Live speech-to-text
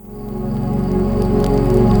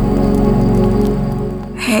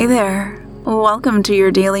Welcome to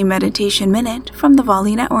your daily meditation minute from the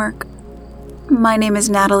Volley Network. My name is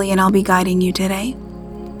Natalie and I'll be guiding you today.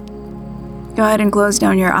 Go ahead and close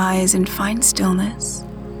down your eyes and find stillness.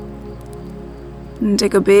 And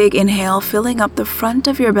take a big inhale, filling up the front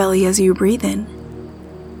of your belly as you breathe in.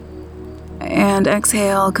 And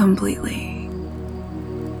exhale completely.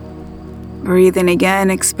 Breathe in again,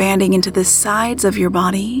 expanding into the sides of your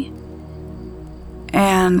body.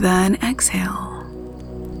 And then exhale.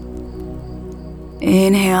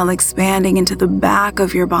 Inhale, expanding into the back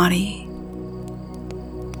of your body.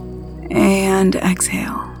 And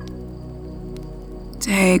exhale.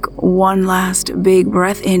 Take one last big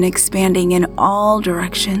breath in, expanding in all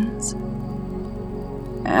directions.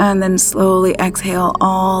 And then slowly exhale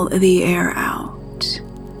all the air out.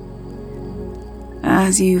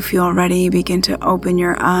 As you feel ready, begin to open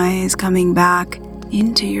your eyes, coming back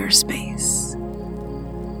into your space.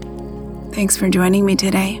 Thanks for joining me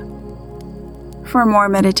today. For more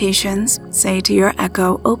meditations, say to your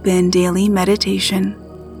Echo Open Daily Meditation.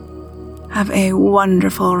 Have a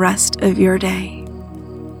wonderful rest of your day.